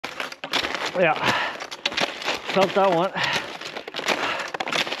Yeah, felt that one.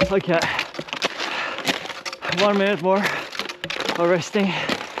 Okay, 1 minute more of resting.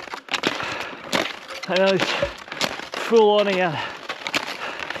 I know it's full on again.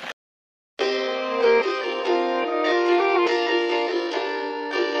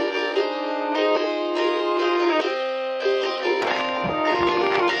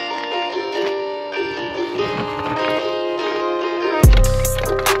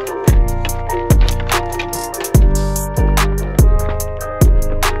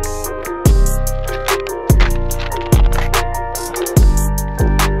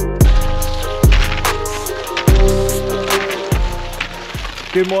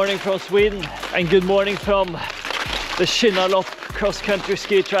 Good morning from Sweden and good morning from the Vasaloppet cross-country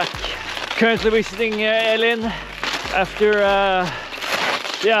ski track. Currently visiting Elin after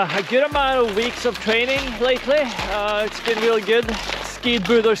yeah, a good amount of weeks of training lately. It's been really good. Skied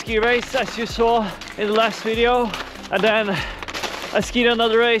Budor ski race as you saw in the last video, and then I skied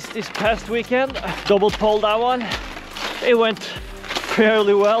another race this past weekend. Double pole that one. It went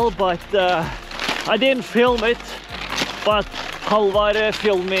fairly well, but I didn't film it, but Halvard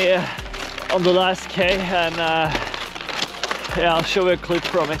filmed me on the last K, and yeah, I'll show you a clip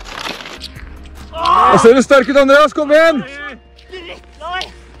from it. Da ser du sterk ut, Andreas. Kom igjen!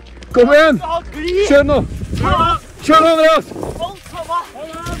 Kom igjen! Kjør nå! Kjør nå, Andreas!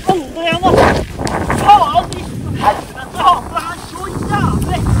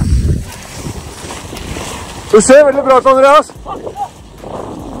 Du ser veldig bra ut, Andreas.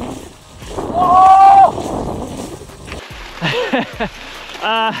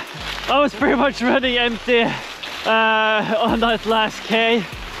 I was pretty much running empty on that last K.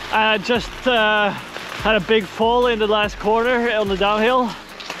 I just had a big fall in the last corner on the downhill,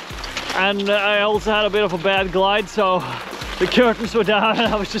 and I also had a bit of a bad glide, so the curtains were down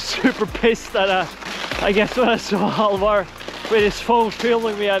and I was just super pissed that I guess when I saw Halvard with his phone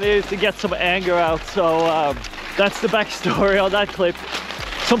filming me, I needed to get some anger out. So that's the backstory on that clip.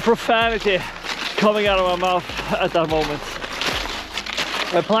 Some profanity coming out of my mouth at that moment.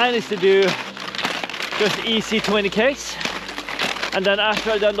 My plan is to do just easy 20Ks, and then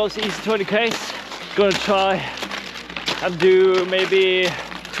after I've done those easy 20Ks, gonna try and do maybe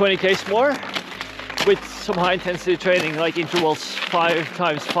 20Ks more with some high intensity training, like intervals 5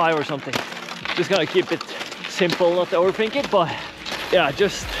 times 5 or something. Just gonna keep it simple, not overthink it, but yeah,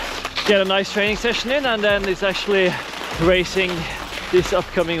 just get a nice training session in, and then it's actually racing this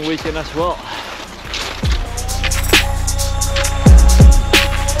upcoming weekend as well.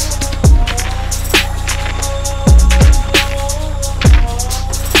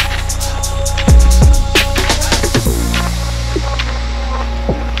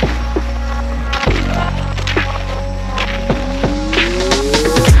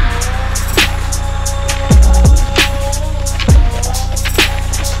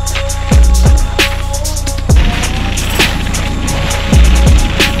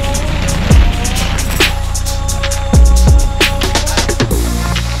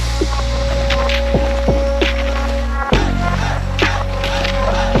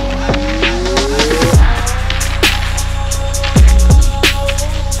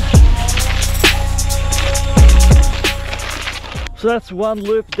 So that's one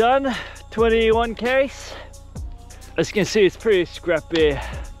loop done, 21 Ks. As you can see, it's pretty scrappy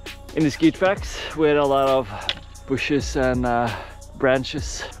in the ski tracks with a lot of bushes and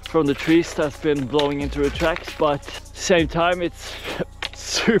branches from the trees that's been blowing into the tracks, but at the same time it's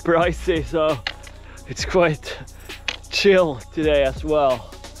super icy, so it's quite chill today as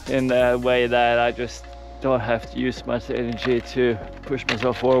well, in a way that I just don't have to use much energy to push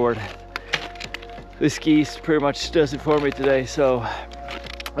myself forward. The skis pretty much does it for me today, so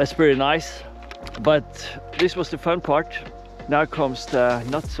that's pretty nice. But this was the fun part. Now comes the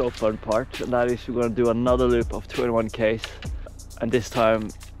not so fun part, and that is we're going to do another loop of 21 Ks, and this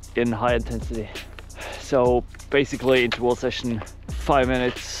time in high intensity. So basically interval session, 5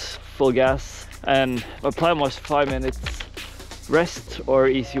 minutes full gas, and my plan was 5 minutes rest or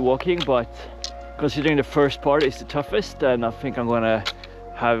easy walking, but considering the first part is the toughest, then I think I'm gonna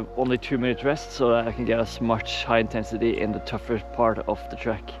have only 2 minutes rest so that I can get as much high intensity in the tougher part of the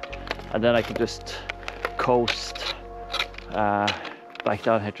track, and then I can just coast back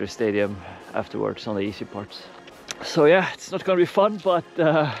down Hettery Stadium afterwards on the easy parts. So yeah, it's not gonna be fun, but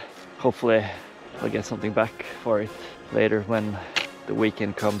hopefully I'll get something back for it later when the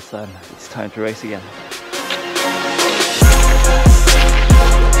weekend comes and it's time to race again.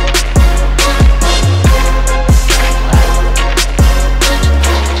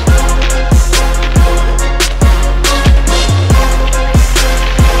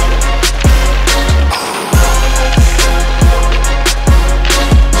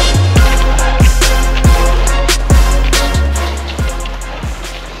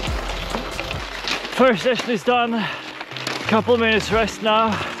 First session is done. Couple of minutes rest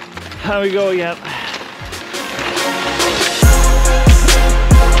now, and we go again.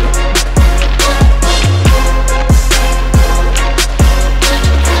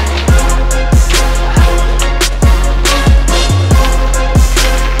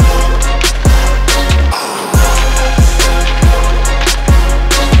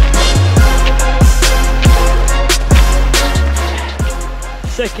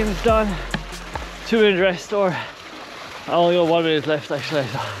 Second is done. 2-minute rest, or I only got 1 minute left actually.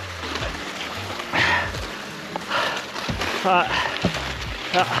 So.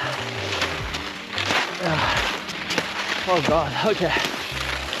 Oh god, okay.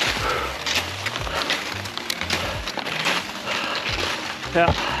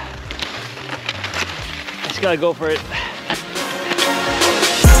 Yeah. Just gotta go for it.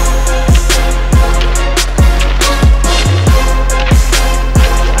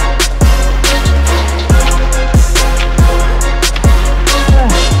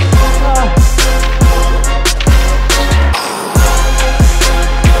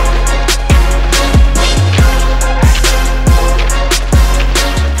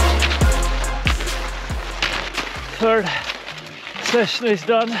 Third session is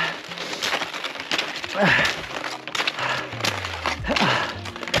done.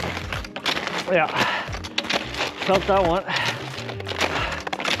 Yeah, felt that one.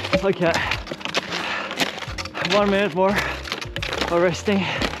 Okay, 1 minute more of resting.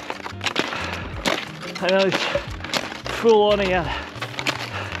 I know it's full on again.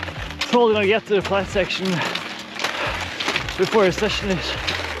 Probably gonna get to the flat section before the session is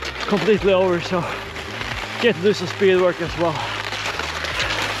completely over, so get to do some speed work as well.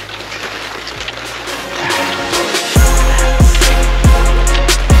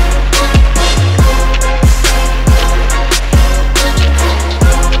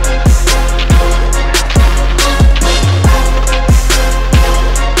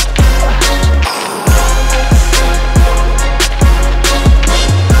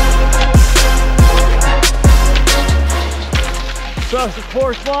 So that's the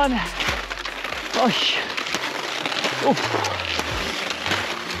fourth one. Oh, oof.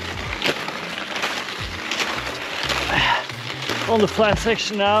 On the flat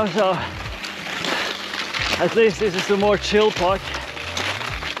section now, so at least this is the more chill part.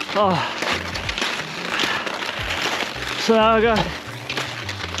 Oh. So now I got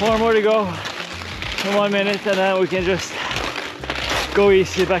 4 more to go in 1 minute, and then we can just go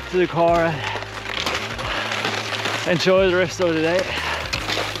easy back to the car and enjoy the rest of the day.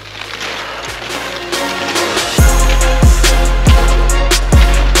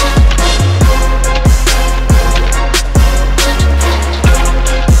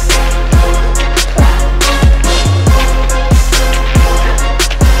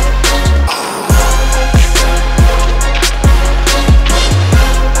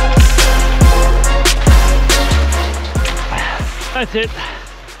 That's it.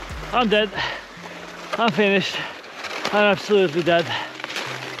 I'm dead. I'm finished. I'm absolutely dead.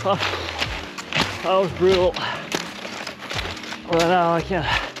 Oh, that was brutal. But now I can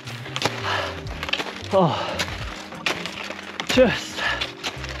just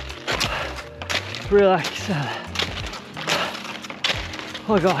relax and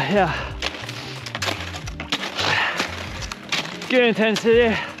oh god, yeah. Good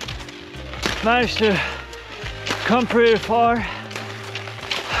intensity. Managed to come pretty far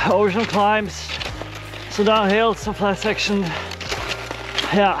over some climbs, some downhill, some flat section.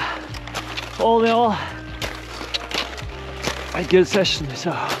 Yeah, all in all, a good session. So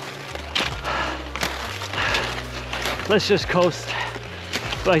let's just coast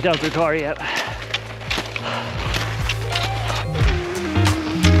back down to the car yet.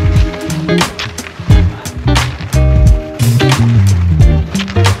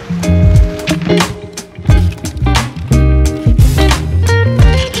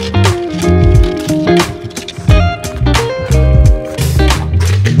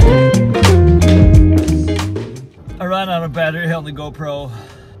 Battery on the GoPro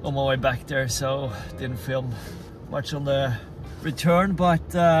on my way back there, so didn't film much on the return,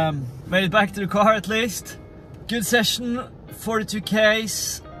 but made it back to the car at least. Good session, 42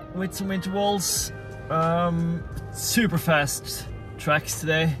 Ks with some intervals. Super fast tracks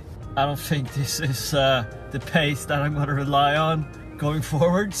today. I don't think this is the pace that I'm gonna rely on going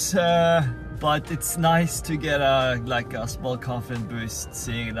forwards, but it's nice to get like a small confidence boost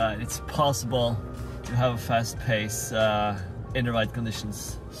seeing that it's possible to have a fast pace in the right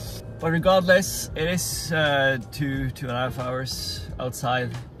conditions. But regardless, it is 2.5 hours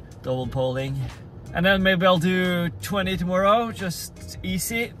outside, double poling. And then maybe I'll do 20 tomorrow, just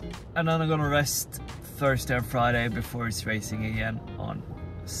easy. And then I'm gonna rest Thursday and Friday before it's racing again on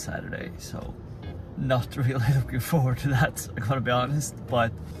Saturday. So not really looking forward to that, I gotta be honest,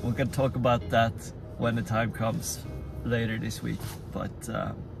 but we can talk about that when the time comes later this week. But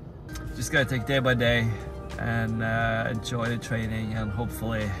just gotta take day by day and enjoy the training, and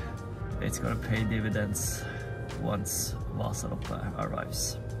hopefully it's gonna pay dividends once Vasaloppet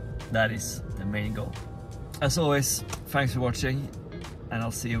arrives. That is the main goal. As always, thanks for watching, and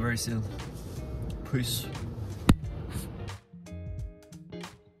I'll see you very soon. Peace.